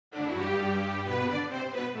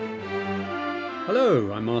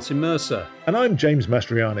Hello, I'm Martin Mercer. And I'm James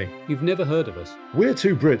Mastriani. You've never heard of us. We're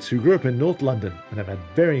two Brits who grew up in North London and have had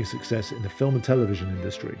varying success in the film and television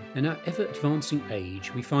industry. In our ever-advancing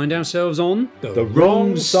age, we find ourselves on the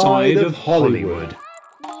wrong side of Hollywood.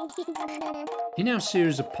 In our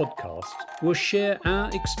series of podcasts, we'll share our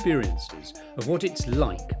experiences of what it's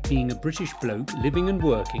like being a British bloke living and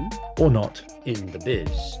working, or not, in the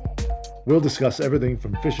biz. We'll discuss everything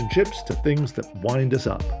from fish and chips to things that wind us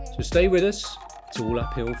up. So stay with us. It's all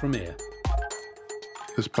uphill from here.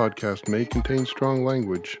 This podcast may contain strong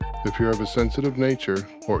language. If you're of a sensitive nature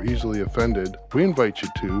or easily offended, we invite you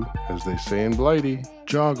to, as they say in Blighty,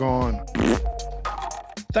 jog on.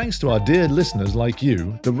 Thanks to our dear listeners like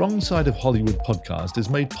you, the Wrong Side of Hollywood podcast is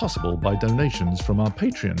made possible by donations from our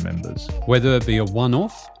Patreon members. Whether it be a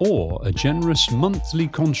one-off or a generous monthly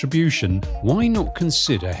contribution, why not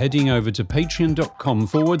consider heading over to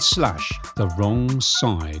patreon.com/the wrong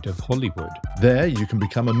side of Hollywood. There you can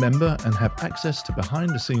become a member and have access to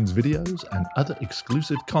behind-the-scenes videos and other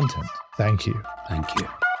exclusive content. Thank you. Thank you.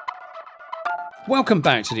 Welcome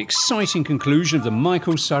back to the exciting conclusion of the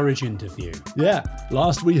Michael Sorich interview. Yeah,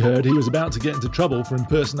 last we heard he was about to get into trouble for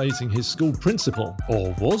impersonating his school principal.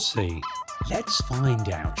 Or was he? Let's find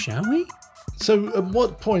out, shall we? So at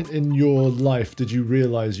what point in your life did you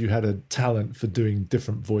realise you had a talent for doing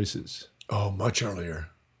different voices? Oh, much earlier.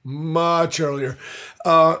 Much earlier.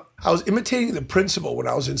 I was imitating the principal when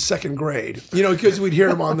I was in second grade. You know, because we'd hear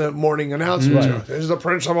him on the morning announcements. Right. This is the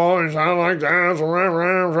principal, and sound like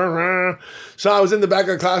that. So I was in the back of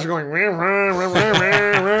the class going, and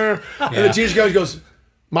the teacher goes,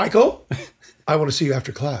 Michael, I want to see you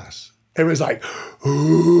after class. Everybody's like,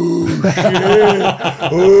 oh, shit.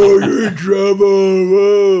 Oh, you're in trouble.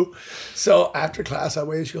 Whoa. So after class, I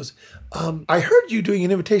waited. She goes, I heard you doing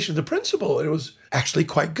an invitation to the principal, and it was actually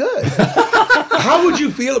quite good. How would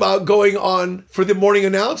you feel about going on for the morning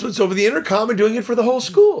announcements over the intercom and doing it for the whole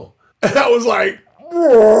school? And I was like,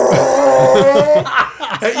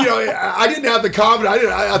 and, you know, I didn't have the confidence.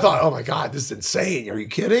 I thought, oh my God, this is insane. Are you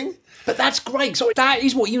kidding? But that's great. So that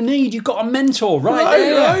is what you need. You've got a mentor right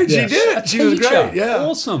there. Right. Yes. She did. She was great. Yeah.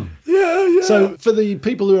 Awesome. Yeah. So for the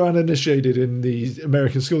people who are uninitiated in the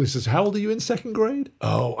American school system, how old are you in second grade?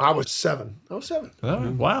 Oh, I was 7. I was 7. Oh,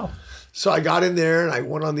 wow. So I got in there and I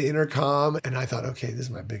went on the intercom and I thought, okay, this is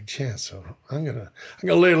my big chance. So I'm gonna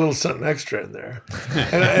lay a little something extra in there.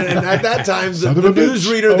 And at that time, the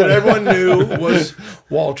newsreader that everyone knew was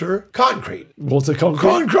Walter Concrete. Walter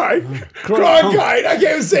Concrete? Cronkite. I can't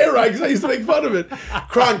even say it right because I used to make fun of it.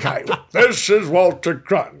 Cronkite. This is Walter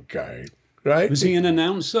Cronkite. Right? Was he an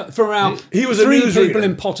announcer? For our he was a three newsreader. people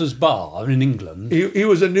in Potter's Bar in England. He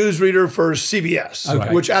was a newsreader for CBS,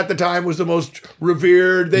 Okay. which at the time was the most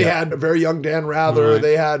revered. They had a very young Dan Rather. Right.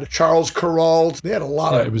 They had Charles Kuralt. They had a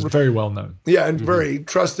lot of... It was very well known. Yeah, and very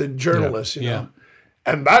trusted journalists, you know. Yeah.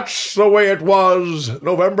 And that's the way it was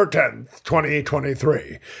November 10th,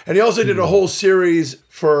 2023. And he also did a whole series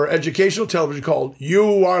for educational television called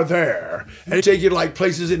You Are There. And he'd take you to like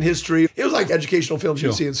places in history. It was like educational films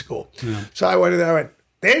you'd see in school. Yeah. So I went in there, I went,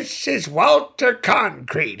 this is Walter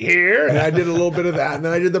Concrete here. And I did a little bit of that. And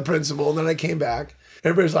then I did the principal. And then I came back.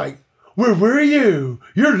 Everybody's like, where were you?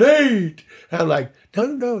 You're late. And I'm like,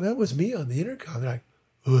 no, that was me on the intercom. They're like,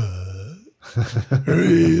 what?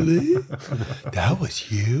 Really? That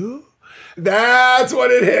was you? That's when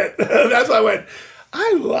it hit. That's when I went,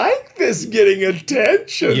 I like this getting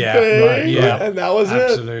attention thing. Right, yeah. And that was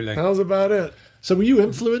Absolutely. it. That was about it. So were you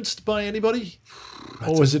influenced by anybody?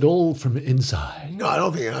 Or was it all from inside? No, I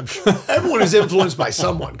don't think I'm sure. Everyone is influenced by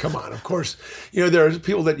someone. Come on. Of course, you know, there are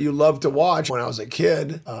people that you love to watch. When I was a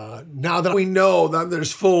kid, now that we know that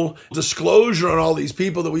there's full disclosure on all these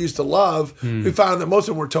people that we used to love, we found that most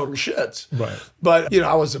of them were total shits. Right. But, you know,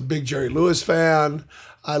 I was a big Jerry Lewis fan.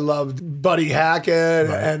 I loved Buddy Hackett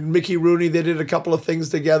and Mickey Rooney. They did a couple of things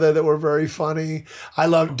together that were very funny. I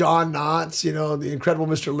loved Don Knotts, you know, The Incredible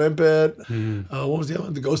Mr. Limpet. What was the other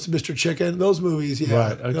one? The Ghost of Mr. Chicken. Those movies, yeah.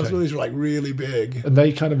 Right, okay. Those movies were like really big. And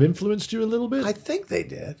they kind of influenced you a little bit? I think they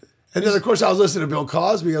did. And then, of course, I was listening to Bill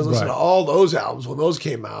Cosby. I was listening to all those albums when those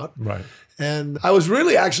came out. Right. And I was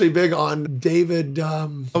really actually big on David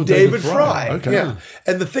Fry. Okay. Yeah.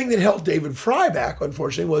 And the thing that held David Fry back,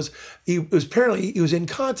 unfortunately, was he was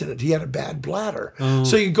incontinent. He had a bad bladder.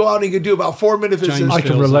 So you could go out and he could do about 4 minutes of his I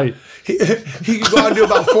can relate. He could go out and do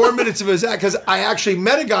about 4 minutes of his act, because I actually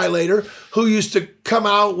met a guy later who used to come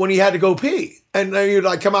out when he had to go pee. And then he'd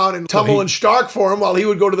like come out and tumble and stark for him while he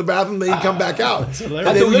would go to the bathroom, then he'd come back out. And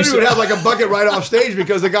they literally would have like a bucket right off stage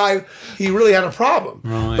because the guy, he really had a problem.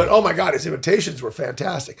 Right. But oh my God, his imitations were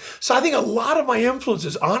fantastic. So I think a lot of my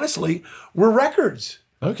influences, honestly, were records.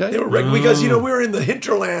 Okay. They were regular because, we were in the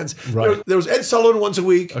hinterlands. Right. There was Ed Sullivan once a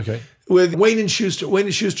week. Okay. With Wayne and Schuster. Wayne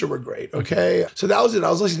and Schuster were great, okay? So that was it. I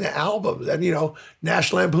was listening to albums and,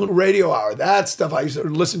 National Lampoon Radio Hour. That stuff I used to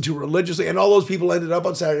listen to religiously. And all those people ended up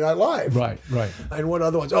on Saturday Night Live. Right. And what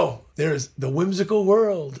other ones? Oh, there's The Whimsical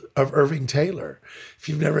World of Irving Taylor. If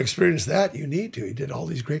you've never experienced that, you need to. He did all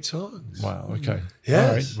these great songs. Wow. Okay.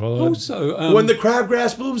 Yes. All right. Well, Also, When the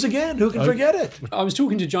Crabgrass Blooms Again, who can forget it? I was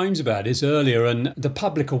talking to James about this earlier and the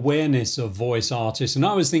public awareness of voice artists. And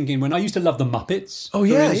I was thinking when I used to love the Muppets, for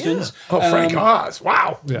instance. Oh, Frank Oz.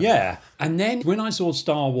 Wow. Yeah. And then when I saw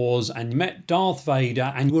Star Wars and met Darth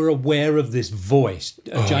Vader and were aware of this voice,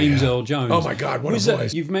 James Earl Jones. Oh, my God, what a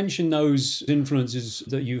voice. You've mentioned those influences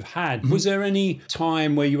that you've had. Was there any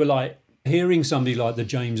time where you were like, hearing somebody like the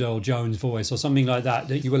James Earl Jones voice or something like that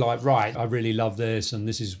you were like, right, I really love this and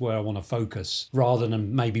this is where I want to focus rather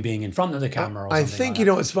than maybe being in front of the camera or something I think, like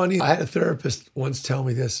that? it's funny. I had a therapist once tell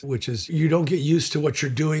me this, which is you don't get used to what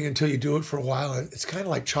you're doing until you do it for a while. And it's kind of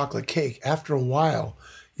like chocolate cake. After a while,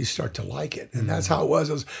 you start to like it. And that's how it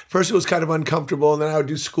was. First, it was kind of uncomfortable. And then I would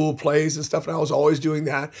do school plays and stuff. And I was always doing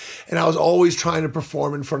that. And I was always trying to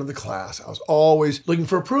perform in front of the class. I was always looking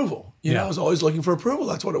for approval. I was always looking for approval.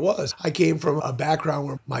 That's what it was. I came from a background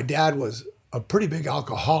where my dad was a pretty big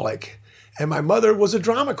alcoholic and my mother was a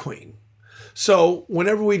drama queen. So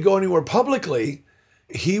whenever we'd go anywhere publicly,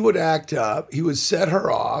 he would act up. He would set her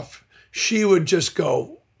off. She would just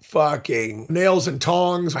go fucking nails and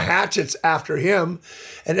tongs, hatchets after him.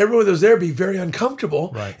 And everyone that was there would be very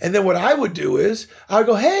uncomfortable. Right. And then what I would do is I would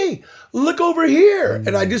go, hey, look over here.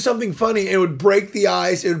 And I'd do something funny. It would break the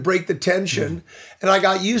ice. It would break the tension. And I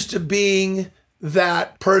got used to being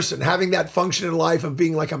that person, having that function in life of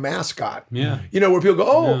being like a mascot. Yeah. Where people go,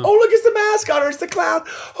 oh, look, it's the mascot or it's the clown.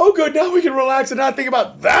 Oh, good. Now we can relax and not think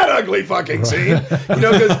about that ugly fucking scene.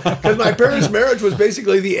 Because my parents' marriage was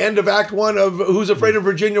basically the end of Act 1 of Who's Afraid of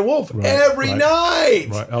Virginia Woolf every night.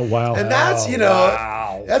 Right. Oh, wow. And that's,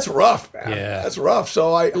 that's rough, man. Yeah. That's rough.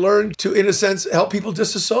 So I learned to, in a sense, help people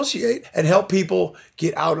disassociate and help people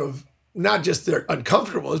get out of not just their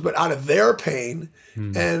uncomfortableness, but out of their pain.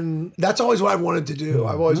 And that's always what I've wanted to do.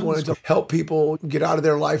 I've always wanted to help people get out of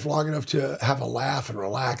their life long enough to have a laugh and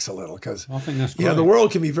relax a little. Because, I think that's great. the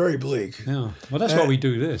world can be very bleak. Yeah. Well, that's why we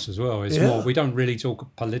do this as well. It's more, we don't really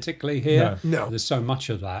talk politically here. No. There's so much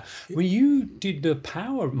of that. When you did the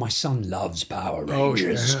Power, my son loves Power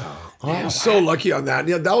Rangers. I was so lucky on that.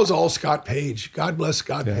 That was all Scott Page. God bless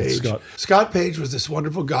Scott Page. Scott Page was this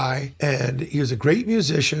wonderful guy, and he was a great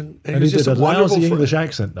musician. And he was did just a a wonderful lousy friend. English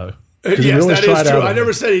accent, though. Yes, that is true. I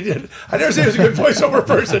never said he did. I never said he was a good voiceover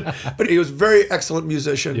person, but he was a very excellent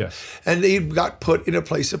musician. Yes. And he got put in a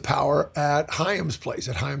place of power at Chaim's place,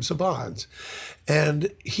 at Chaim Saban's.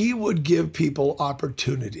 And he would give people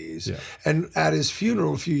opportunities. Yeah. And at his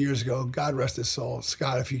funeral a few years ago, God rest his soul,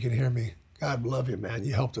 Scott, if you can hear me, God love you, man.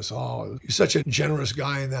 You helped us all. You're such a generous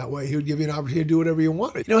guy in that way. He would give you an opportunity to do whatever you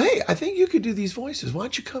wanted. Hey, I think you could do these voices. Why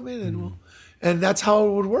don't you come in and And that's how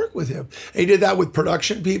it would work with him. And he did that with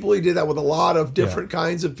production people. He did that with a lot of different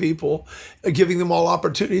kinds of people, giving them all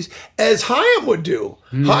opportunities, as Chaim would do.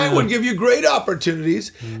 Chaim would give you great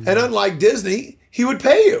opportunities. And unlike Disney, he would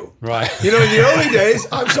pay you. Right. In the early days,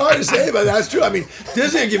 I'm sorry to say, but that's true. I mean,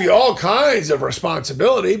 Disney would give you all kinds of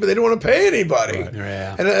responsibility, but they didn't want to pay anybody. Right.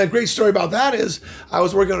 Yeah. And a great story about that is I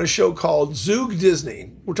was working on a show called Zoog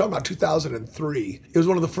Disney. We're talking about 2003. It was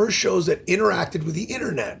one of the first shows that interacted with the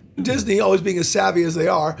internet. Disney, always being as savvy as they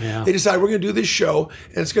are, they decided we're going to do this show,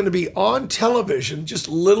 and it's going to be on television, just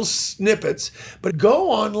little snippets, but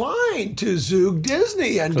go online to Zoog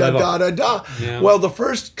Disney and da-da-da-da. Yeah. Well, the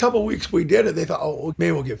first couple weeks we did it, they thought, oh,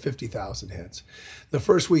 maybe we'll get 50,000 hits. The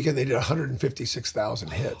first weekend, they did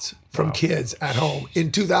 156,000 hits from kids at home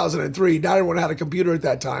in 2003. Not everyone had a computer at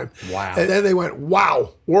that time. Wow. And then they went,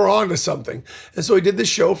 wow, we're on to something. And so we did this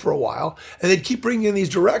show for a while, and they'd keep bringing in these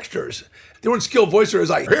directors. They weren't skilled voice actors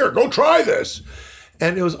like, here, go try this.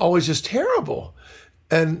 And it was always just terrible.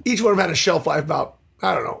 And each one of them had a shelf life about,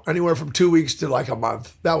 I don't know, anywhere from 2 weeks to like a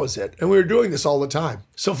month. That was it. And we were doing this all the time.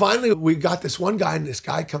 So finally, we got this one guy, and this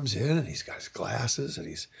guy comes in, and he's got his glasses, and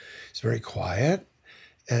he's very quiet.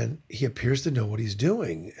 And he appears to know what he's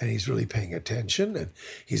doing, and he's really paying attention, and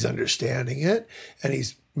he's understanding it, and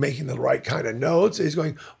he's making the right kind of notes. And he's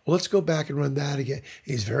going, well, let's go back and run that again.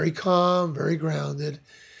 He's very calm, very grounded.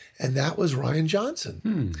 And that was Rian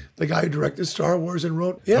Johnson, the guy who directed Star Wars and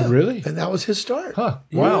wrote. Yeah, oh, really? And that was his start. Huh.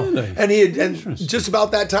 Wow. Really? And and just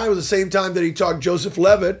about that time was the same time that he talked Joseph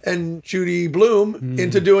Levitt and Judy Blume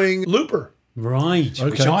into doing Looper. Right.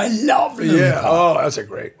 Okay. Which I love. Looper. Yeah. Oh, that's a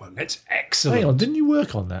great one. It's excellent. Hang on, didn't you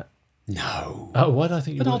work on that? No. Oh, why do I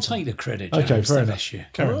think you But I'll worked? take the credit, Okay, James. fair Don't enough. miss you.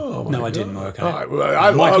 Carry on. Oh, No, my I didn't God. work All out. right, well, I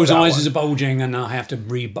love Michael's that eyes one. is bulging, and I have to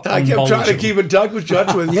I kept trying to them. keep in touch with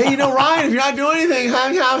yeah, you know, Ryan, if you're not doing anything,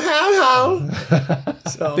 how.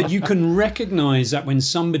 So, But you can recognise that when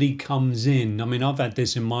somebody comes in. I mean, I've had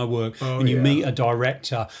this in my work. When you yeah. meet a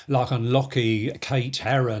director like on Lockie, Kate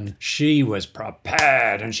Herron, she was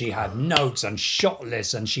prepared and she had notes and shot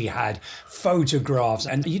lists and she had photographs.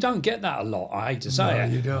 And you don't get that a lot, I hate to say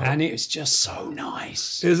it. you don't. And it's just so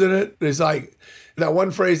nice. isn't it? It's like that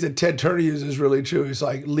one phrase that Ted Turner uses is really true. It's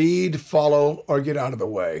like lead, follow, or get out of the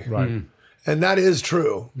way. Right. And that is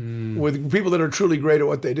true with people that are truly great at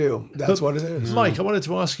what they do. That's what it is. Mike, I wanted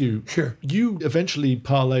to ask you. Sure. You eventually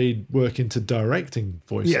parlayed work into directing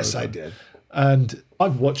voiceover. Yes, I did. And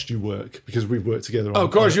I've watched you work because we've worked together. On, Of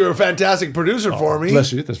course, you were a fantastic producer for me.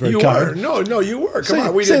 bless you. That's very you kind. were. No, you were. Come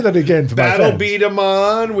on. We say did that again for my Battle fans. Beat 'em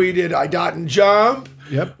On. We did I Dot and Jump.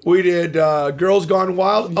 Yep. We did Girls Gone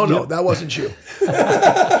Wild. Oh, no, Yep. that wasn't you.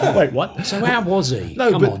 Wait, what? So how was he?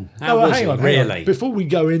 No, Come but on. How was hang he? on, hang on. Really? Before we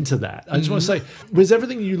go into that, I just want to say, was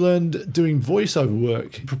everything you learned doing voiceover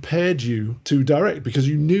work prepared you to direct? Because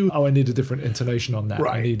you knew, I need a different intonation on that. I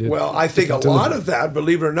Right. needed Well, I think a different lot delivery. of that,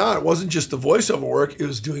 believe it or not, it wasn't just the voiceover work. It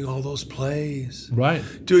was doing all those plays. Right.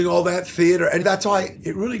 Doing all that theater. And that's why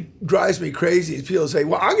it really drives me crazy. Is people say,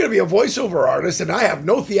 well, I'm going to be a voiceover artist and I have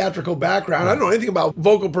no theatrical background. I don't know anything about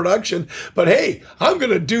vocal production, but hey, I'm going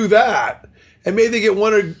to do that. And maybe they get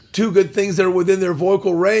one or two good things that are within their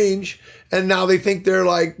vocal range. And now they think they're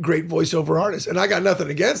like great voiceover artists. And I got nothing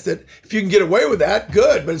against it. If you can get away with that,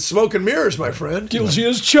 good. But it's smoke and mirrors, my friend. Guilty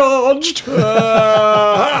as charged.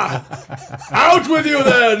 Out with you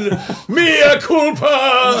then! Mea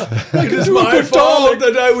culpa! It is my fault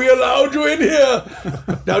that we allowed you in here.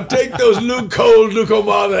 Now take those cold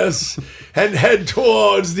Lucomanes and head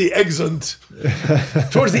towards the exit.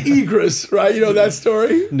 Towards the egress, right? You know that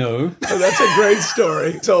story? No. Oh, that's a great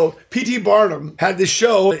story. So P.T. Barnum had this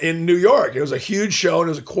show in New York. It was a huge show and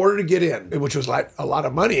it was a quarter to get in, which was like a lot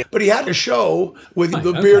of money. But he had a show with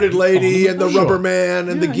the bearded lady and the rubber man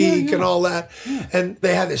and the geek and all that. And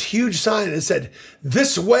they had this huge sign that said,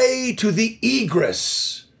 "This way to the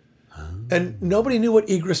egress." And nobody knew what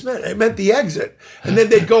egress meant. It meant the exit. And then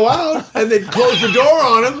they'd go out and they'd close the door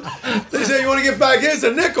on him. They say, "You want to get back in? It's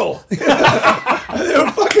a nickel." And they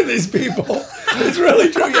were fucking these people. It's really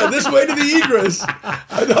true. Yeah, this way to the egress.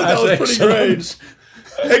 I thought that was pretty great.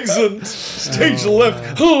 Exit, stage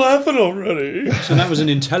left. Laughing already. So that was an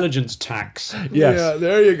intelligence tax. Yes. Yeah,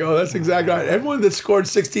 there you go. That's exactly right. Everyone that scored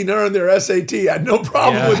 1600 on their SAT had no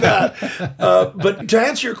problem with that. But to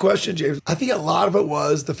answer your question, James, I think a lot of it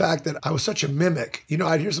was the fact that I was such a mimic. You know,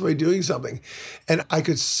 I'd hear somebody doing something and I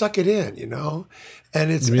could suck it in, you know? And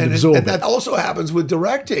it's and that also happens with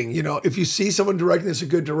directing. You know, if you see someone directing that's a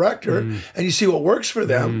good director and you see what works for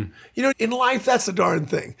them, you know, in life, that's the darn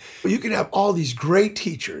thing. You can have all these great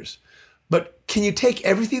teachers, but can you take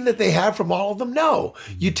everything that they have from all of them? No.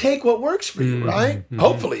 You take what works for you, right?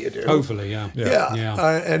 Hopefully you do. Hopefully, yeah. Yeah.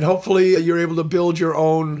 And hopefully you're able to build your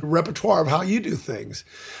own repertoire of how you do things.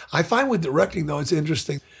 I find with directing, though, it's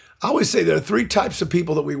interesting. I always say there are three types of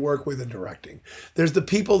people that we work with in directing. There's the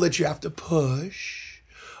people that you have to push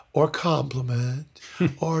or compliment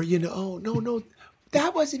or, you know, "Oh, no,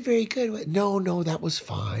 that wasn't very good. No, that was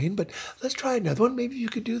fine, but let's try another one. Maybe you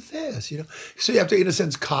could do this, you know." So you have to, in a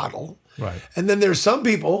sense, coddle. Right. And then there's some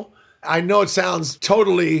people, I know it sounds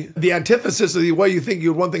totally the antithesis of the way you think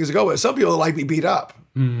you would want things to go with. Some people like to be beat up.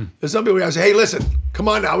 There's some people who say, "Hey, listen, come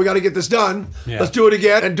on now, we got to get this done. Yeah. Let's do it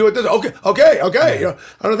again and do it this. Okay. Yeah. You know,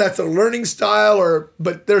 I don't know if that's a learning style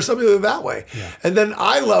but there's some people that way. Yeah. And then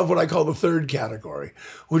I love what I call the third category,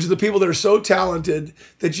 which is the people that are so talented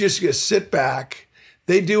that you just sit back.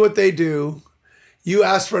 They do what they do. You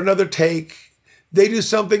ask for another take. They do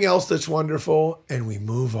something else that's wonderful, and we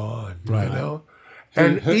move on. Right. You know.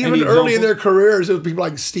 And Any even early in examples? their careers, it was people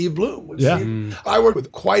like Steve Bloom. Yeah. I worked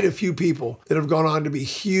with quite a few people that have gone on to be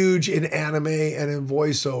huge in anime and in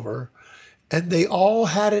voiceover. And they all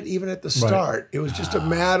had it even at the start. It was just a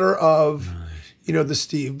matter of, you know, the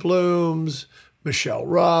Steve Blooms, Michelle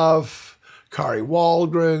Ruff, Kari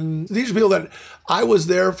Waldgren. These are people that I was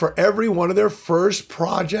there for every one of their first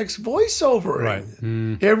projects voiceovering.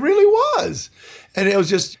 Right. It really was. And it was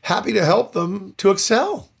just happy to help them to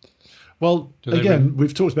excel. Well, again,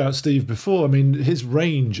 we've talked about Steve before. I mean, his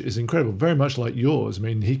range is incredible, very much like yours. I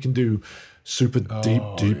mean, he can do super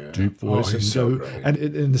deep voice he's so great. and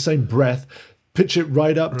in the same breath, pitch it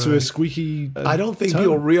right up to a squeaky I don't think tone.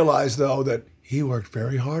 people realize, though, that he worked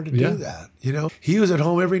very hard to do that. You know, he was at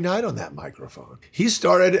home every night on that microphone. He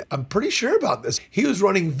started, I'm pretty sure about this, he was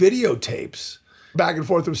running videotapes back and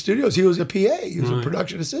forth from studios. He was a PA. He was a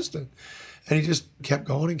production assistant. And he just kept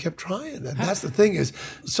going and kept trying. And that's the thing is,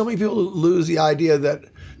 so many people lose the idea that,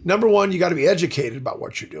 number one, you got to be educated about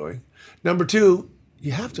what you're doing. Number two,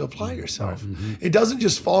 you have to apply yourself. It doesn't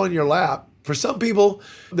just fall in your lap. For some people,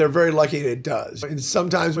 they're very lucky it does. And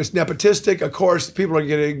sometimes it's nepotistic. Of course, people are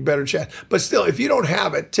getting better chance. But still, if you don't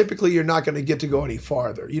have it, typically you're not going to get to go any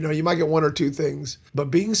farther. You know, you might get one or two things. But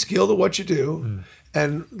being skilled at what you do,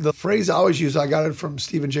 and the phrase I always use, I got it from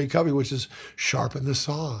Stephen J. Covey, which is sharpen the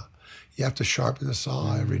saw. You have to sharpen the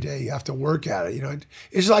saw every day. You have to work at it. You know,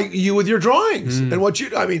 it's like you with your drawings and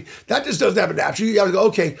that just doesn't happen naturally. You got to go,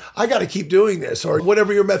 okay, I got to keep doing this, or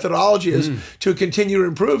whatever your methodology is to continue to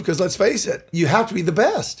improve. Because let's face it, you have to be the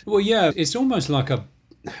best. Well, yeah, it's almost like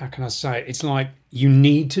how can I say it? It's like you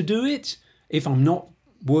need to do it. If I'm not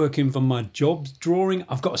working for my job drawing,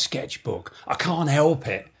 I've got a sketchbook. I can't help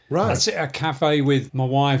it. Right. I sit at a cafe with my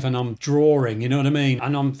wife and I'm drawing, you know what I mean?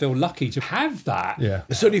 And I feel lucky to have that. Yeah.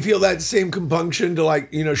 So do you feel that same compunction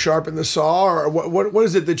to sharpen the saw, or what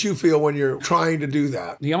is it that you feel when you're trying to do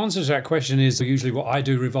that? The answer to that question is usually what I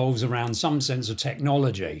do revolves around some sense of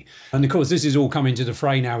technology. And of course, this is all coming to the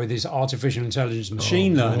fray now with this artificial intelligence,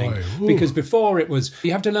 machine learning. Because before it was,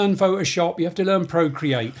 you have to learn Photoshop, you have to learn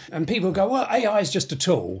Procreate. And people go, well, AI is just a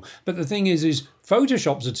tool. But the thing is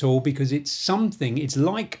Photoshop's a tool because it's something, it's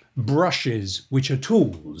like brushes, which are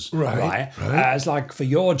tools, right? It's like for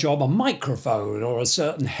your job, a microphone or a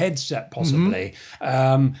certain headset possibly.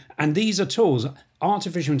 And these are tools.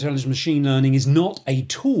 Artificial intelligence machine learning is not a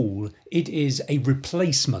tool. It is a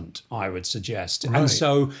replacement, I would suggest. And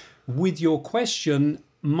so with your question,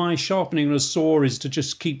 my sharpening of the saw is to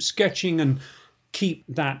just keep sketching and keep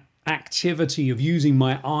that activity of using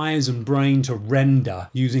my eyes and brain to render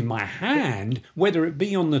using my hand, whether it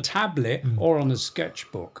be on the tablet or on a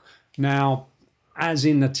sketchbook. Now, as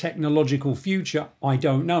in the technological future, I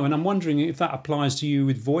don't know. And I'm wondering if that applies to you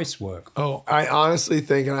with voice work. Oh, I honestly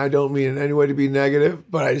think, and I don't mean in any way to be negative,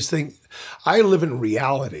 but I just think I live in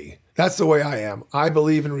reality. That's the way I am. I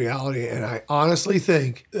believe in reality. And I honestly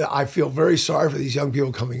think I feel very sorry for these young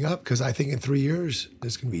people coming up, because I think in 3 years,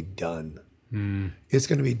 it's going to be done. It's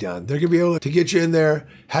going to be done. They're going to be able to get you in there,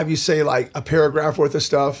 have you say like a paragraph worth of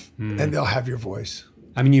stuff, and they'll have your voice.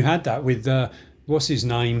 I mean, you had that with, what's his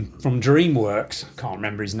name from DreamWorks? I can't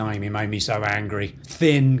remember his name. He made me so angry.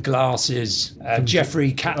 Thin glasses.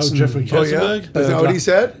 Jeffrey Katzenberg. Jeffrey Katzenberg? Is that what he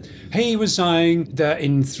said? He was saying that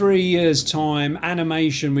in 3 years' time,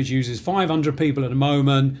 animation, which uses 500 people at the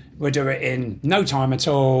moment, we'll do it in no time at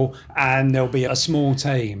all, and there'll be a small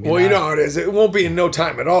team. You know how it is. It won't be in no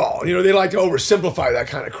time at all. You know, they like to oversimplify that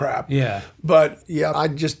kind of crap. Yeah. But yeah,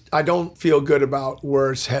 I don't feel good about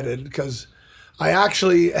where it's headed, because I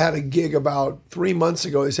actually had a gig about 3 months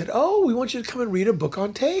ago. They said, oh, we want you to come and read a book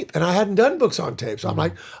on tape. And I hadn't done books on tape. So I'm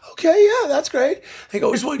like, okay, yeah, that's great. They go,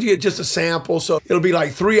 we just wanted you to get just a sample. So it'll be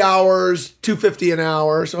like 3 hours, $250 an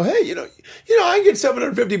hour. So, hey, you know, I can get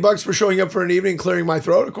 $750 for showing up for an evening, clearing my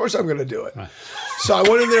throat. Of course I'm going to do it. Right. So I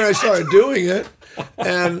went in there and I started doing it.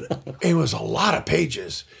 And it was a lot of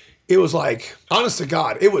pages. It was like, honest to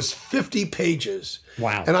God, it was 50 pages.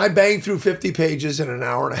 Wow. And I banged through 50 pages in an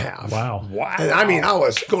hour and a half. Wow. And I mean, I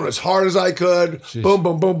was going as hard as I could. Jeez. Boom,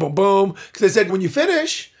 boom, boom, boom, boom. Because they said, when you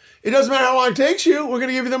finish, it doesn't matter how long it takes you, we're going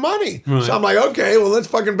to give you the money. Right. So I'm like, okay, well, let's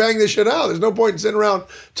fucking bang this shit out. There's no point in sitting around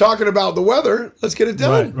talking about the weather. Let's get it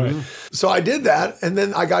done. Right. So I did that. And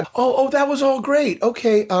then I got, oh, that was all great.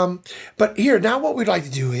 Okay. But here, now what we'd like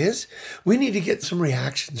to do is we need to get some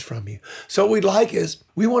reactions from you. So what we'd like is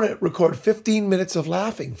we want to record 15 minutes of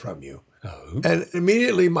laughing from you. Oh. And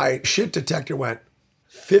immediately my shit detector went,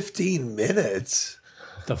 15 minutes?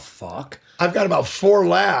 The fuck? I've got about 4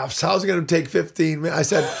 laughs. How's it going to take 15 minutes? I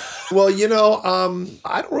said, well,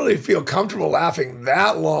 I don't really feel comfortable laughing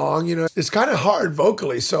that long. You know, it's kind of hard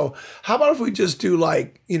vocally. So how about if we just do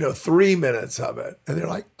 3 minutes of it? And they're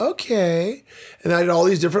like, okay. And I did all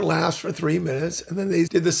these different laughs for 3 minutes. And then they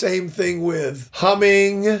did the same thing with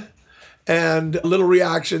humming and little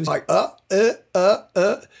reactions like, And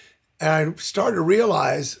I started to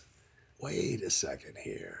realize, wait a second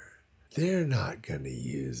here. They're not going to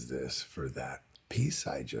use this for that piece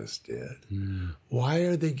I just did. Why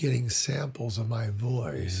are they getting samples of my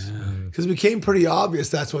voice? Because it became pretty obvious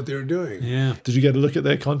that's what they were doing. Yeah. Did you get a look at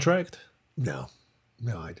their contract? No.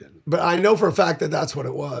 No, I didn't. But I know for a fact that that's what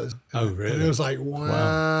it was. Oh, really? And it was like,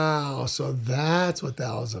 wow. So that's what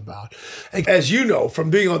that was about. And as you know, from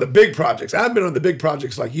being on the big projects, I've been on the big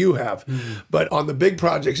projects like you have, but on the big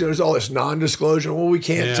projects, there's all this non-disclosure. Well, we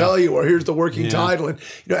can't tell you, or here's the working title. And,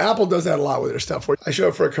 Apple does that a lot with their stuff. Where I showed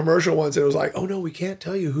up for a commercial once, and it was like, oh, no, we can't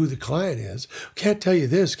tell you who the client is. We can't tell you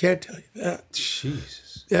this, can't tell you that.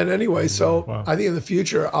 Jesus. And anyway, I think in the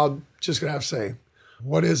future, I'm just going to have to say,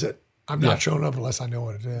 what is it? I'm not showing up unless I know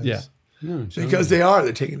what it is. Yeah. Because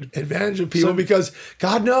they're taking advantage of people because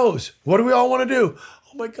God knows. What do we all want to do?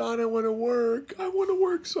 Oh my God, I want to work. I want to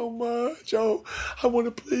work so much. Oh, I want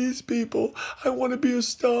to please people. I want to be a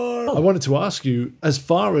star. I wanted to ask you, as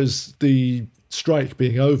far as the strike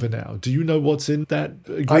being over now, do you know what's in that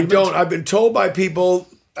agreement? I don't. I've been told by people,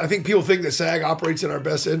 I think people think that SAG operates in our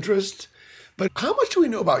best interest. But how much do we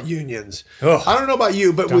know about unions? I don't know about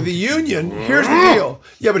you, but with the union, here's the deal.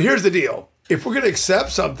 Yeah, but here's the deal. If we're going to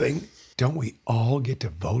accept something, don't we all get to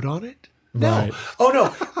vote on it? No. Right. Oh,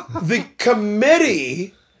 no. The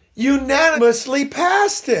committee unanimously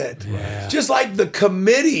passed it. Yeah. Just like the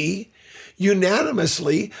committee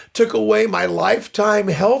unanimously took away my lifetime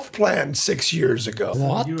health plan 6 years ago.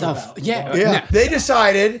 What the Yeah, they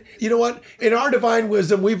decided, you know what? In our divine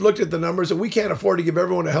wisdom, we've looked at the numbers and we can't afford to give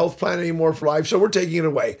everyone a health plan anymore for life, so we're taking it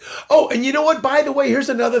away. Oh, and you know what? By the way, here's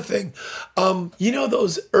another thing.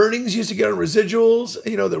 Those earnings you used to get on residuals,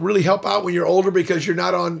 that really help out when you're older because you're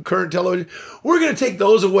not on current television? We're going to take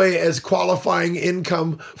those away as qualifying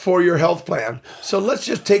income for your health plan. So let's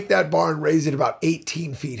just take that bar and raise it about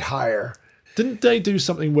 18 feet higher. Didn't they do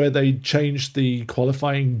something where they changed the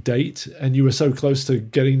qualifying date and you were so close to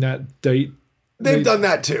getting that date? They've done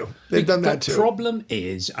that too. The problem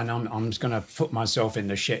is, and I'm just going to put myself in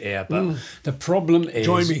the shit here, but the problem is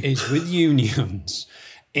with unions.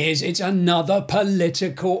 It's another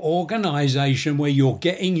political organisation where you're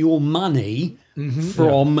getting your money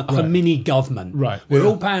from a mini government. Right. We're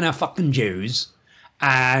all paying our fucking dues.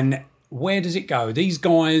 And where does it go? These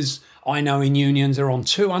guys I know in unions are on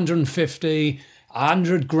 250,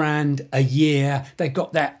 100 grand a year. They've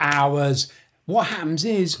got their hours. What happens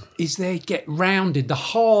is they get rounded. The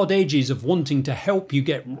hard edges of wanting to help you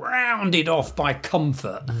get rounded off by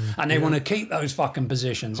comfort. And they want to keep those fucking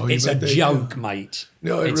positions. It's a joke, mate.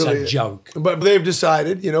 No, it's really a joke. But they've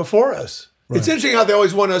decided, for us. Right. It's interesting how they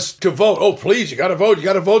always want us to vote. Oh, please, you got to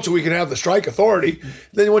vote so we can have the strike authority.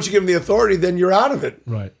 Then once you give them the authority, then you're out of it.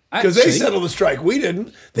 Right. Because they settled the strike. We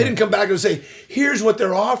didn't. They didn't come back and say, here's what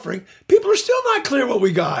they're offering. People are still not clear what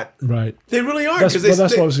we got. Right. They really aren't. That's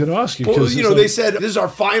what I was going to ask you. Well, they said, this is our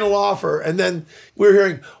final offer. And then we're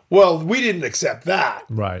hearing, well, we didn't accept that.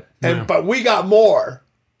 Right. But we got more.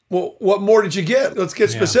 Well, what more did you get? Let's get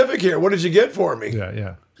specific here. What did you get for me?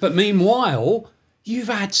 Yeah. But meanwhile, you've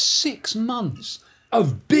had 6 months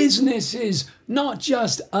of businesses, not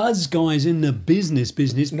just us guys in the business,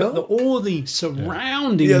 but all the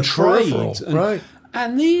surrounding trades. Right.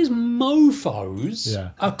 And these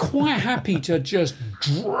mofos are quite happy to just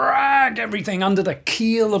drag everything under the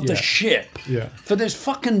keel of the ship for this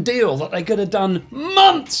fucking deal that they could have done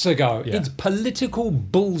months ago. It's political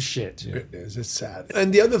bullshit. It is. It's sad.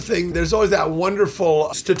 And the other thing, there's always that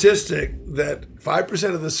wonderful statistic that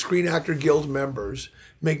 5% of the Screen Actor Guild members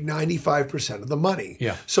make 95% of the money.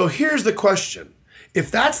 Yeah. So here's the question.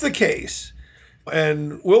 If that's the case,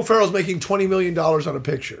 and Will Ferrell's making $20 million on a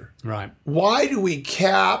picture, right? Why do we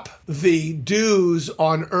cap the dues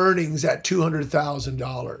on earnings at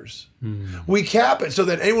 $200,000? We cap it so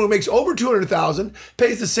that anyone who makes over $200,000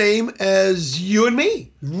 pays the same as you and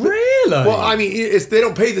me. Really? Well, I mean, they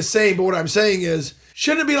don't pay the same, but what I'm saying is,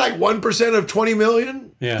 shouldn't it be like 1% of 20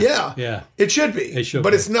 million? Yeah. It should be.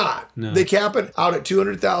 But it's not. No. They cap it out at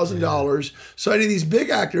 $200,000. So any of these big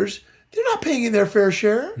actors, they're not paying in their fair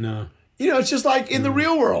share. No. It's just like in the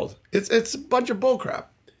real world. It's a bunch of bullcrap.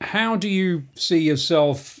 How do you see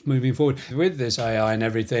yourself moving forward with this AI and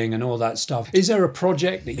everything and all that stuff? Is there a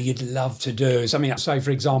project that you'd love to do? Something, say,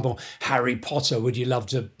 for example, Harry Potter. Would you love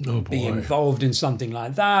to be involved in something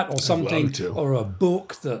like that, or something, or a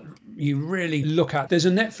book that you really look at? There's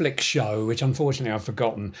a Netflix show, which unfortunately I've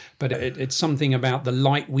forgotten, but it's something about the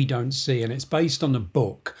light we don't see, and it's based on a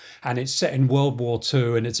book, and it's set in World War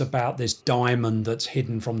II, and it's about this diamond that's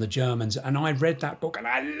hidden from the Germans. And I read that book and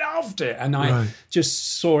I loved it, and I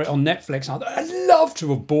just saw it on Netflix. I'd love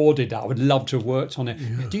to have boarded that. I would love to have worked on it.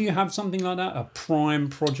 Yeah. Do you have something like that, a prime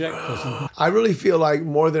project or something? I really feel like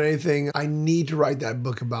more than anything, I need to write that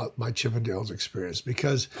book about my Chippendales experience,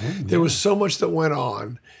 because there was so much that went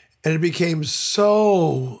on. And it became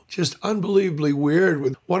so just unbelievably weird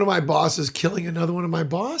with one of my bosses killing another one of my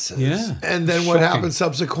bosses. Yeah. And then what happened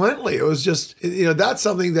subsequently, it was just, that's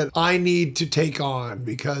something that I need to take on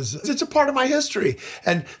because it's a part of my history.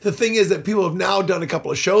 And the thing is that people have now done a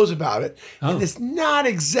couple of shows about it. And it's not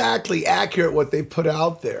exactly accurate what they put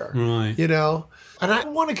out there. Right. And I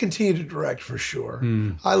want to continue to direct for sure.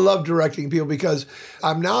 I love directing people because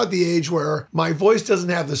I'm now at the age where my voice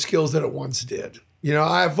doesn't have the skills that it once did.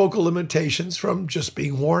 I have vocal limitations from just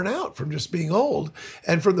being worn out, from just being old,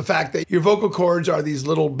 and from the fact that your vocal cords are these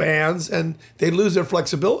little bands and they lose their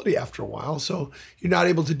flexibility after a while. So you're not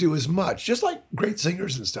able to do as much, just like great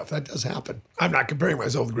singers and stuff. That does happen. I'm not comparing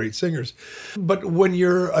myself to great singers. But when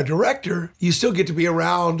you're a director, you still get to be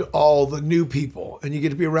around all the new people and you get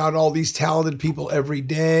to be around all these talented people every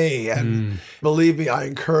day. And believe me, I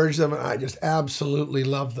encourage them and I just absolutely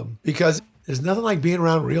love them because there's nothing like being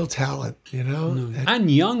around real talent,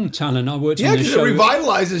 And young talent. I worked on this because show. it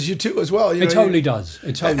revitalizes you too as well. It totally does.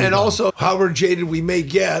 It totally and does. also, however jaded we may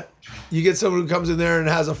get, you get someone who comes in there and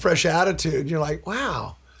has a fresh attitude. And you're like,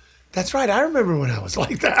 wow, that's right. I remember when I was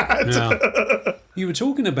like that. Yeah. You were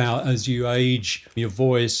talking about as you age, your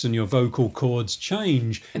voice and your vocal cords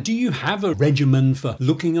change. Do you have a regimen for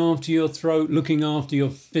looking after your throat, looking after your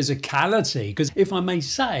physicality? Because if I may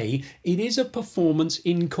say, it is a performance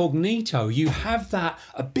incognito. You have that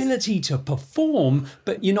ability to perform,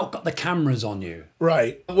 but you've not got the cameras on you.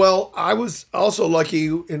 Right. Well, I was also lucky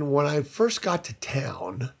in when I first got to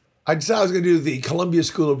town, I decided I was going to do the Columbia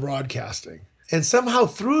School of Broadcasting. And somehow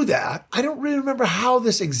through that, I don't really remember how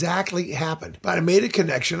this exactly happened, but I made a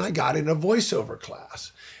connection. I got in a voiceover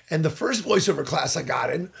class. And the first voiceover class I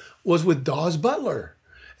got in was with Dawes Butler.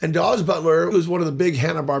 And Dawes Butler was one of the big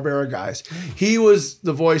Hanna-Barbera guys. He was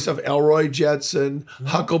the voice of Elroy Jetson,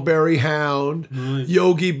 Huckleberry Hound,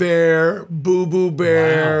 Yogi Bear, Boo Boo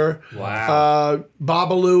Bear,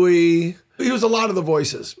 Baba Louie. He was a lot of the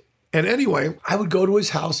voices. And anyway, I would go to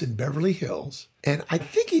his house in Beverly Hills, and I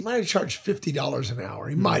think he might have charged $50 an hour.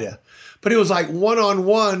 He might have. But it was like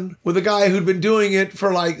one-on-one with a guy who'd been doing it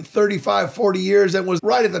for like 35, 40 years and was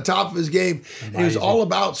right at the top of his game. Amazing. And he was all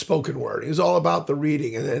about spoken word. He was all about the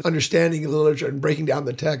reading and then understanding the literature and breaking down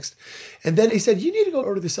the text. And then he said, you need to go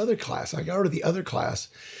over to this other class. I got over to the other class.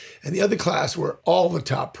 And the other class were all the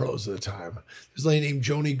top pros at the time. There's a lady named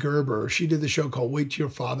Joni Gerber. She did the show called Wait Till Your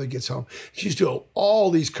Father Gets Home. She used to do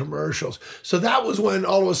all these commercials. So that was when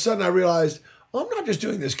all of a sudden I realized, I'm not just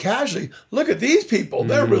doing this casually. Look at these people.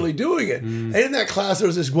 They're really doing it. And in that class, there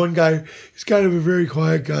was this one guy. He's kind of a very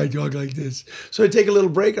quiet guy, talk like this. So I take a little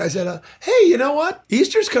break. And I said, hey, you know what?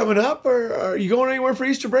 Easter's coming up. Or are you going anywhere for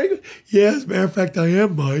Easter break? Yeah, as a matter of fact, I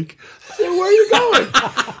am, Mike. I said, where are you going?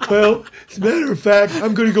 Well, as a matter of fact,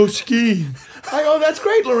 I'm going to go skiing. I go, that's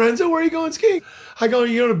great, Lorenzo. Where are you going skiing? I go,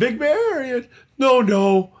 you going to Big Bear? Or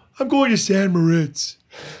no. I'm going to San Moritz.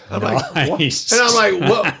 I'm like, what? And I'm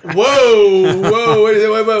like, whoa,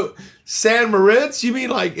 wait. San Moritz? You mean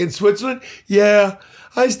like in Switzerland? Yeah,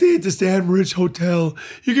 I stay at the San Moritz Hotel.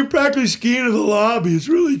 You can practically ski into the lobby. It's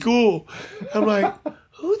really cool. I'm like,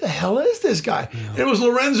 who the hell is this guy? Yeah. And it was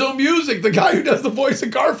Lorenzo Music, the guy who does the voice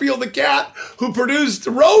of Garfield the cat, who produced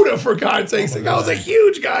Rhoda, for God's sakes. The guy was a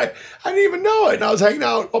huge guy. I didn't even know it. And I was hanging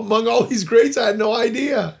out among all these greats. I had no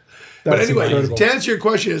idea. But anyway, incredible. To answer your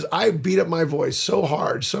question is, I beat up my voice so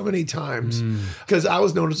hard, so many times, because I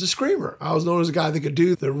was known as a screamer. I was known as a guy that could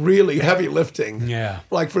do the really heavy lifting. Yeah.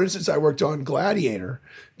 Like, for instance, I worked on Gladiator,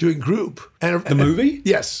 doing group. And the movie?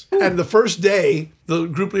 Yes. Ooh. And the first day, the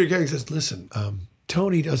group leader came and says, listen,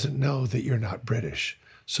 Tony doesn't know that you're not British.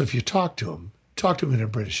 So if you talk to him in a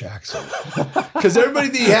British accent. Because everybody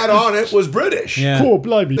that he had on it was British. Yeah. Cool,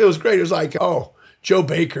 blimey. It was great. It was like, Joe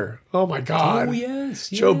Baker. Oh, my God. Oh, yes.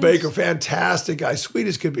 Joe Baker, fantastic guy. Sweet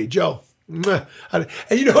as could be. Joe. And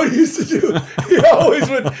you know what he used to do? He always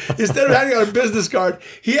would, instead of having on a business card,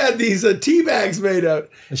 he had these tea bags made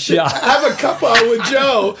out. Have a cup on with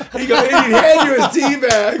Joe. And he'd hand you his tea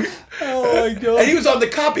bag. Oh, my God. And he was on the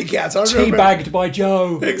Copycats. Teabagged by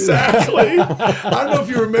Joe. Exactly. I don't know if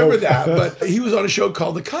you remember that, but he was on a show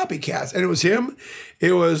called The Copycats. And it was him.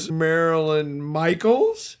 It was Marilyn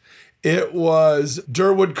Michaels. It was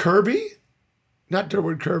Durwood Kirby. Not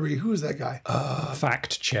Durwood Kirby. Who is that guy?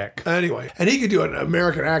 Fact check. Anyway, and he could do an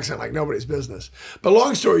American accent like nobody's business. But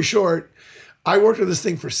long story short, I worked on this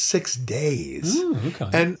thing for 6 days. Ooh, okay.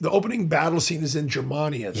 And the opening battle scene is in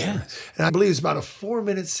Germania. Yes. And I believe it's about a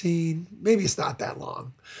 4-minute scene. Maybe it's not that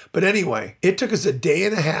long. But anyway, it took us a day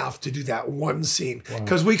and a half to do that one scene.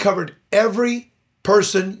 Because we covered every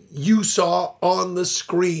person you saw on the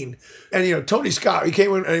screen. And, Tony Scott, he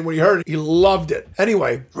came in and when he heard it, he loved it.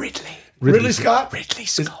 Anyway, Ridley Scott? Ridley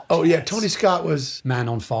Scott. Oh, yeah. yes. Tony Scott was... Man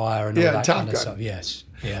on Fire and all Yeah, that Top kind of Gun. stuff. Yes.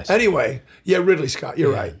 Yes. Anyway, yeah, Ridley Scott.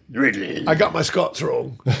 You're right. Ridley. I got my Scots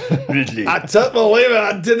wrong. Ridley. I can't believe it.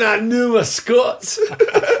 I did not know my Scots.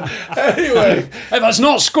 Anyway. If it's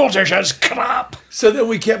not Scottish, it's crap. So then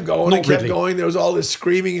we kept going Not and kept Ridley. going. There was all this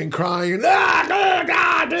screaming and crying.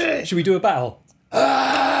 And, Should we do a battle?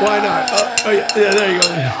 why not? Oh, yeah, there you go.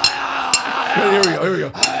 Here we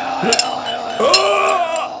go.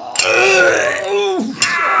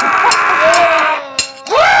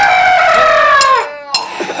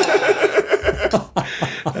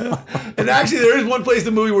 And actually, there is one place in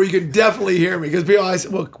the movie where you can definitely hear me because people always say,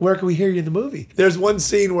 well, where can we hear you in the movie? There's one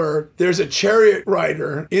scene where there's a chariot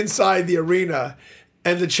rider inside the arena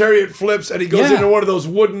and the chariot flips and he goes Yeah. into one of those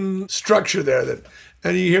wooden structure there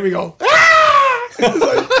and you hear me go, ah!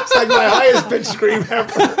 It's like my highest pitched scream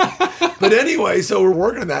ever. But anyway, so we're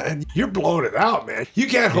working on that and you're blowing it out, man. You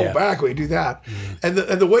can't hold back when you do that. And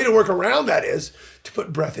the way to work around that is to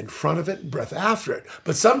put breath in front of it and breath after it.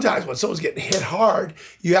 But sometimes when someone's getting hit hard,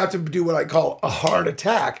 you have to do what I call a hard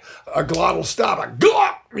attack, a glottal stop, a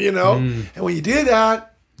glot, And when you do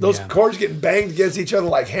that, those chords getting banged against each other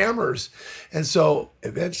like hammers. And so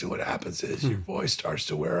eventually what happens is your voice starts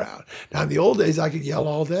to wear out. Now in the old days, I could yell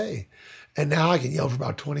all day. And now I can yell for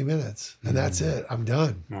about 20 minutes. And that's it. I'm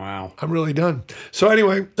done. Wow. I'm really done. So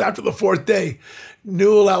anyway, after the fourth day,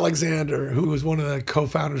 Newell Alexander, who was one of the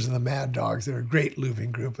co-founders of the Mad Dogs, they're a great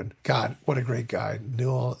looping group. And God, what a great guy.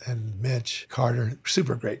 Newell and Mitch Carter,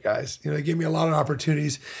 super great guys. They gave me a lot of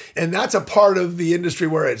opportunities. And that's a part of the industry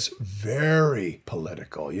where it's very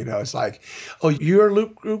political. It's like, oh, you're a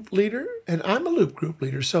loop group leader and I'm a loop group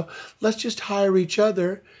leader. So let's just hire each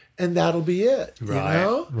other and that'll be it,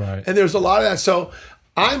 Right. And there's a lot of that. So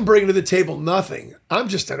I'm bringing to the table nothing. I'm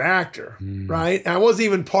just an actor, right? And I wasn't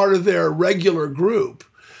even part of their regular group,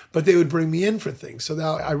 but they would bring me in for things. So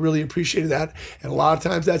now I really appreciated that. And a lot of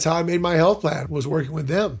times that's how I made my health plan, was working with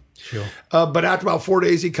them. Sure. But after about 4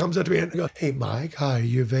 days, he comes up to me and goes, hey, Mike, hi, are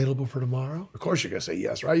you available for tomorrow? Of course you're going to say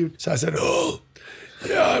yes, right? So I said, oh,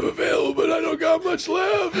 yeah, I'm available, but I don't got much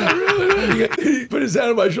left. I really don't. He put his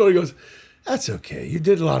hand on my shoulder and goes, that's okay. You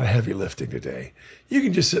did a lot of heavy lifting today. You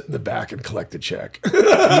can just sit in the back and collect the check. I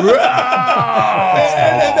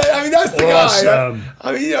mean, that's the Awesome. guy.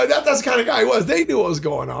 I mean, that's the kind of guy he was. They knew what was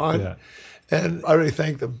going on. Yeah. And I really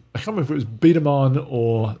thanked them. I can't remember if it was Beat 'em On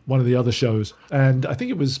or one of the other shows. And I think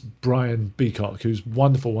it was Brian Beacock, who's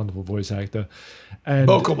wonderful, wonderful voice actor. And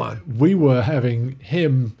Bokelman. we were having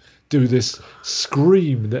him do this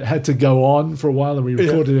scream that had to go on for a while. And we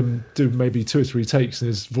recorded him do maybe 2 or 3 takes and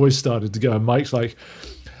his voice started to go. And Mike's like,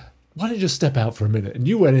 why don't you just step out for a minute? And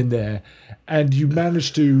you went in there and you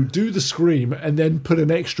managed to do the scream and then put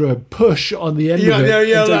an extra push on the end of it.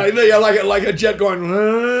 Yeah, like a jet going.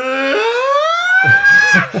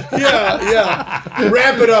 yeah.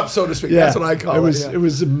 Ramp it up, so to speak. That's what I call it. It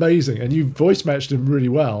was amazing, and you voice matched him really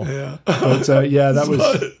well. Yeah. But that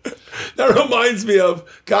was. That reminds me of,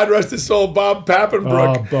 God rest his soul, Bob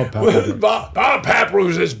Pappenbrook. Bob Pappenbrook. Bob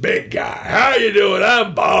Pappenbrook's this big guy. How you doing?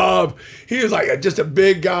 I'm Bob. He was like just a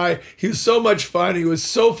big guy. He was so much fun. He was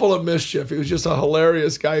so full of mischief. He was just a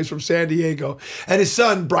hilarious guy. He's from San Diego. And his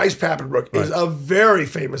son, Bryce Pappenbrook, is a very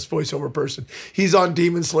famous voiceover person. He's on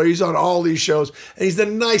Demon Slayer. He's on all these shows. And he's the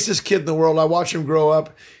nicest kid in the world. I watched him grow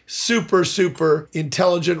up. Super, super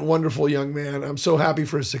intelligent, wonderful young man. I'm so happy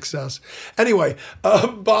for his success. Anyway,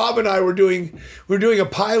 Bob and I were doing a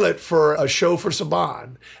pilot for a show for Saban,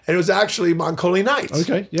 and it was actually Moncoli Nights.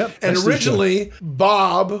 Okay, yep. And That's the originally,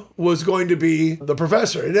 Bob was going to be the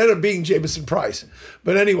professor. It ended up being Jameson Price.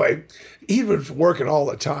 But anyway, he was working all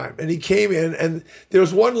the time, and he came in, and there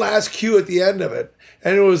was one last cue at the end of it.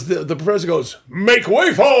 And it was the professor goes, make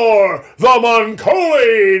way for the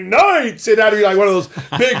Moncoli Knights. It had to be like one of those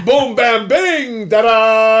big boom, bam, bing,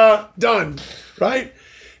 da-da, done, right?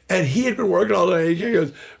 And he had been working all day. He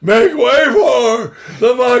goes, make way for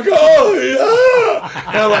the Moncoli. Ah!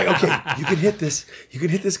 And I'm like, okay, you can hit this. You can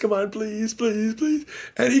hit this. Come on, please, please, please.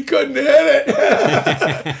 And he couldn't hit it.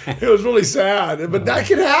 It was really sad. But that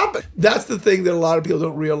can happen. That's the thing that a lot of people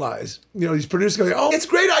don't realize. These producers go, oh, it's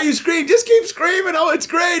great how you scream. Just keep screaming. Oh, it's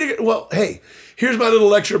great. Well, hey, here's my little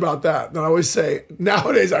lecture about that. And I always say,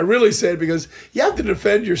 nowadays, I really say it because you have to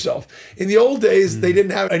defend yourself. In the old days, they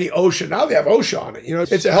didn't have any OSHA. Now they have OSHA on it.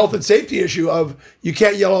 It's a health and safety issue of you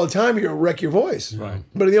can't yell all the time, you'll wreck your voice. Right.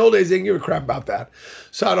 But in the old days, they didn't give a crap about that.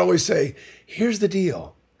 So I'd always say, here's the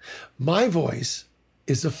deal. My voice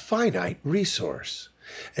is a finite resource.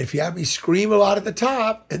 And if you have me scream a lot at the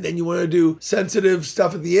top and then you want to do sensitive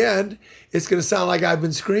stuff at the end, it's going to sound like I've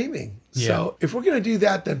been screaming. So if we're going to do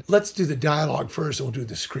that, then let's do the dialogue first and we'll do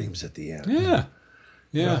the screams at the end.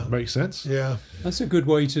 Yeah. Makes sense. Yeah. That's a good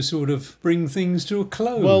way to sort of bring things to a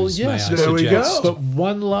close. Well, yes, may I there we suggest. go. But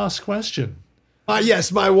one last question.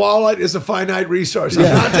 Yes, my wallet is a finite resource. I'm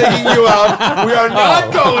not taking you out. We are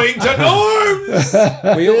not going to Norm's.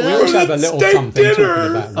 We always have a little Steak fun thing dinner.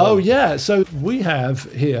 talking about Oh, yeah. So we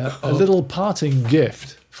have here a little parting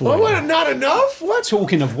gift for Oh, you. what? Not enough? What?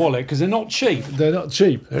 Talking of wallet, because they're not cheap. They're not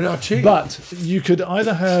cheap. They're not cheap. But you could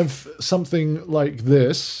either have something like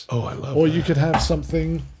this, Oh, I love or that. you could have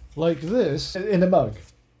something like this in a mug.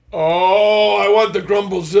 Oh, I want the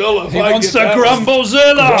Grumblezilla. He wants the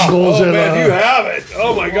Grumblezilla. Oh, man, you have it.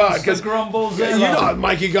 Oh, my God. Because Grumblezilla. you know,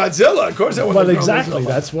 Mikey Godzilla. Of course I want Well, the exactly. Grumblezilla.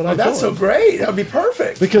 That's what I That's thought. so great. That would be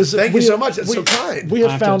perfect. Because Thank we- you so much. That's we- so kind. We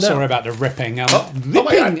have found Sorry out about the ripping. Oh my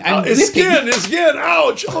God. And His lipping. skin.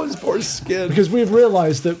 Ouch. Oh, his poor skin. because we've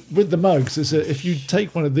realised that with the mugs, is that if you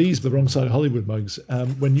take one of these, the Wrong Side of Hollywood mugs,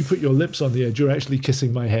 when you put your lips on the edge, you're actually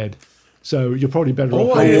kissing my head. So you're probably better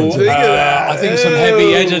off. I didn't with think of that. I think some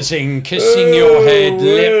heavy editing, kissing your head,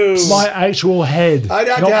 lips. my actual head. I'd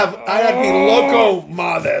have to be loco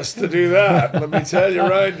modest to do that. Let me tell you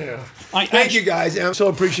right now. Thank you guys. I'm so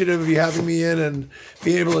appreciative of you having me in and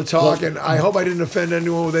being able to talk. And I hope I didn't offend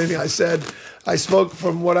anyone with anything I said. I spoke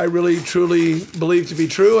from what I really, truly believe to be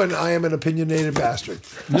true, and I am an opinionated bastard.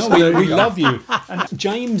 No, we love you. And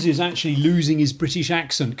James is actually losing his British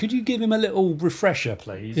accent. Could you give him a little refresher,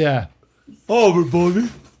 please? Yeah. Hi, everybody.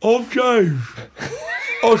 I'm James.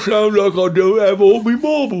 I sound like I don't have all my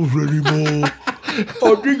marbles anymore.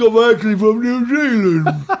 I think I'm actually from New Zealand.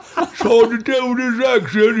 It's hard to tell with this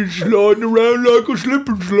accent. It's sliding around like a slip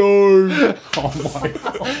and slide. Oh my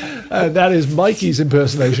God. And that is Mikey's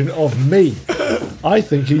impersonation of me. I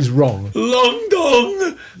think he's wrong.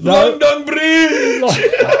 London Bridge.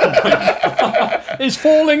 It's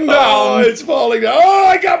falling Oh, down. it's falling down. Oh,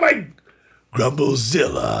 I got my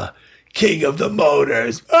Grumblezilla, king of the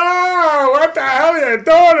motors. Oh, what the hell are you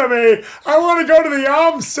doing to me? I want to go to the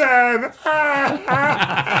onsen.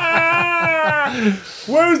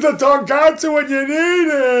 Where's the tonkatsu when you need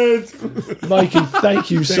it? Mikey, thank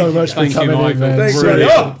you so much for Thank you, coming in, Michael. man. Thanks, Really?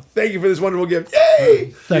 thank you for this wonderful gift.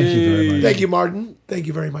 Yay! Thank you very much. Thank you, Martin. Thank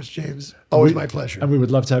you very much, James. Always my pleasure. And we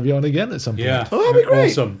would love to have you on again at some point. Yeah. Oh, that'd be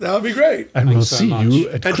great. Awesome. That would be great. And we'll so see much. you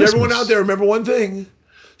at And Christmas. to everyone out there, remember one thing.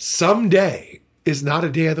 Someday is not a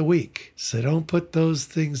day of the week. So don't put those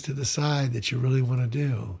things to the side that you really want to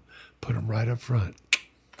do. Put them right up front.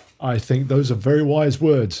 I think those are very wise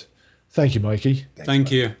words. Thank you, Mikey.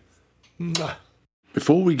 Thank you. Mwah.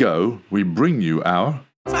 Before we go, we bring you our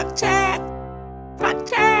Fact check! Fact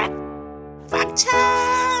check! Fact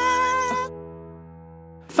check!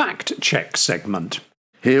 Fact check segment.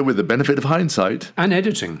 Here with the benefit of hindsight, And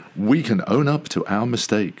editing. we can own up to our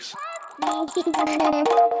mistakes.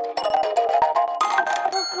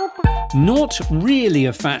 Not really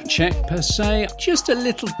a fact check per se, just a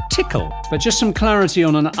little tickle. But just some clarity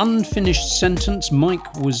on an unfinished sentence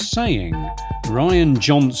Mike was saying. Rian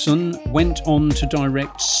Johnson went on to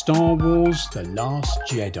direct Star Wars The Last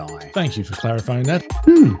Jedi. Thank you for clarifying that.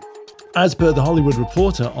 As per The Hollywood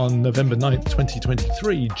Reporter on November 9th,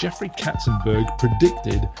 2023, Jeffrey Katzenberg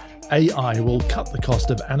predicted AI will cut the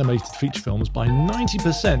cost of animated feature films by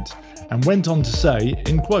 90% and went on to say,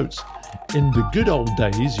 in quotes, "In the good old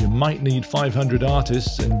days, you might need 500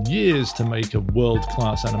 artists and years to make a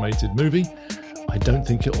world-class animated movie. I don't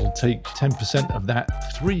think it will take 10% of that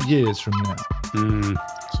 3 years from now."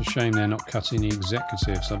 It's a shame they're not cutting the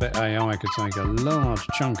executives. I bet AI could take a large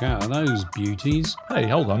chunk out of those beauties. Hey,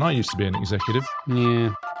 hold on, I used to be an executive.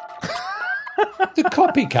 Yeah. The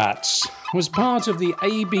Copycats was part of the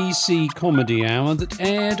ABC Comedy Hour that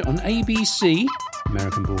aired on ABC,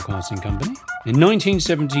 American Broadcasting Company, in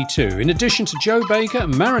 1972. In addition to Joe Baker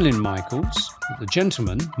and Marilyn Michaels, the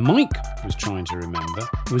gentleman Mike was trying to remember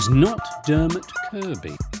was not Dermot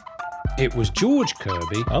Kirby. It was George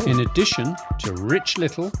Kirby, in addition to Rich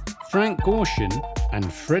Little, Frank Gorshin,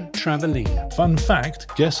 and Fred Travellini. Fun fact,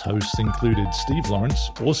 guest hosts included Steve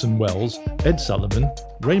Lawrence, Orson Welles, Ed Sullivan,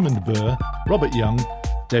 Raymond Burr, Robert Young,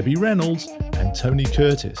 Debbie Reynolds, and Tony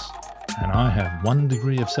Curtis. And I have 1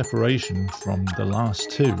 degree of separation from the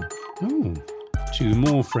last two. Ooh, 2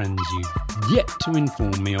 more friends you've yet to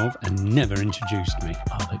inform me of and never introduced me.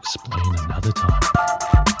 I'll explain another time.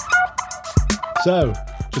 So,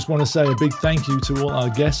 just want to say a big thank you to all our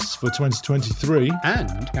guests for 2023.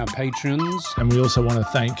 And our patrons. And we also want to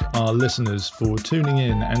thank our listeners for tuning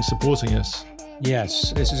in and supporting us.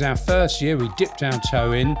 Yes, this is our first year. We dipped our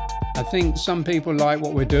toe in. I think some people like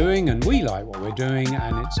what we're doing and we like what we're doing,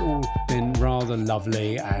 and it's all been rather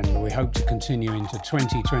lovely, and we hope to continue into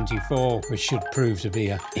 2024, which should prove to be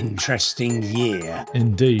an interesting year.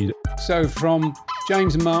 Indeed. So from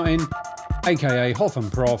James and Martin, aka Hoff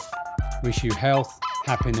and Prof, wish you health,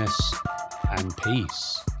 happiness and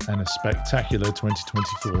peace. And a spectacular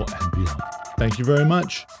 2024 and beyond. Thank you very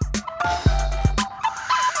much.